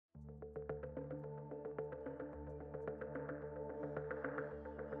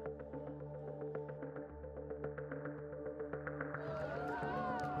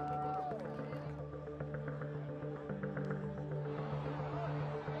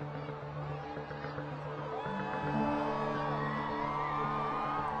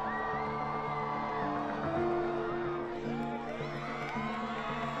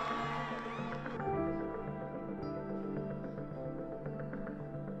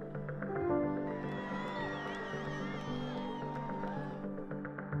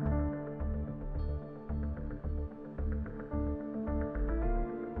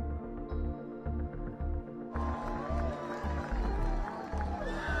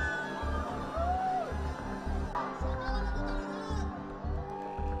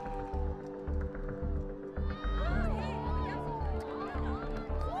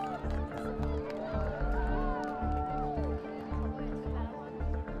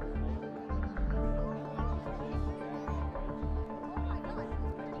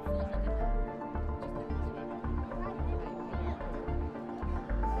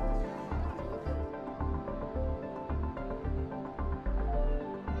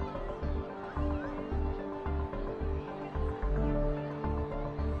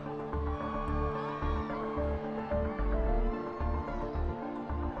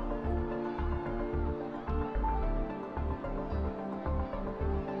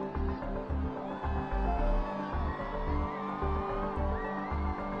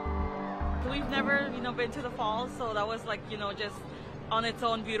we've never, been to the falls, so that was like, just on its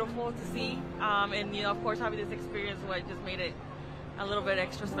own beautiful to see. And, of course, having this experience, what just made it a little bit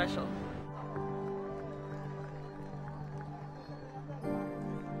extra special.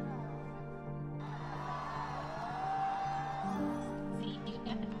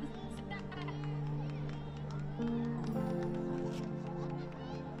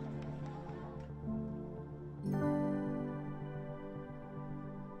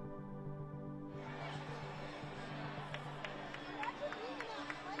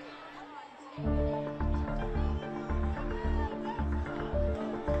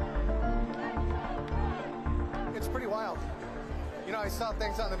 It's pretty wild. I saw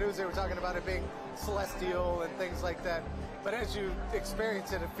things on the news, they were talking about it being celestial and things like that. But as you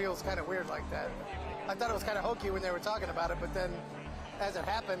experience it, it feels kind of weird like that. I thought it was kind of hokey when they were talking about it, but then as it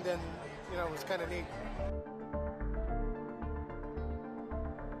happened, and it was kind of neat.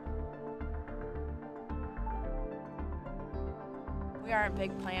 We aren't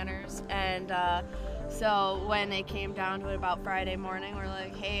big planners, and so when it came down to it about Friday morning, we're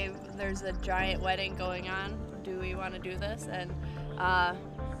like, hey, there's a giant wedding going on. Do we want to do this? And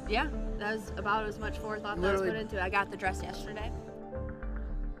yeah, that was about as much forethought that was put into it. I got the dress yesterday.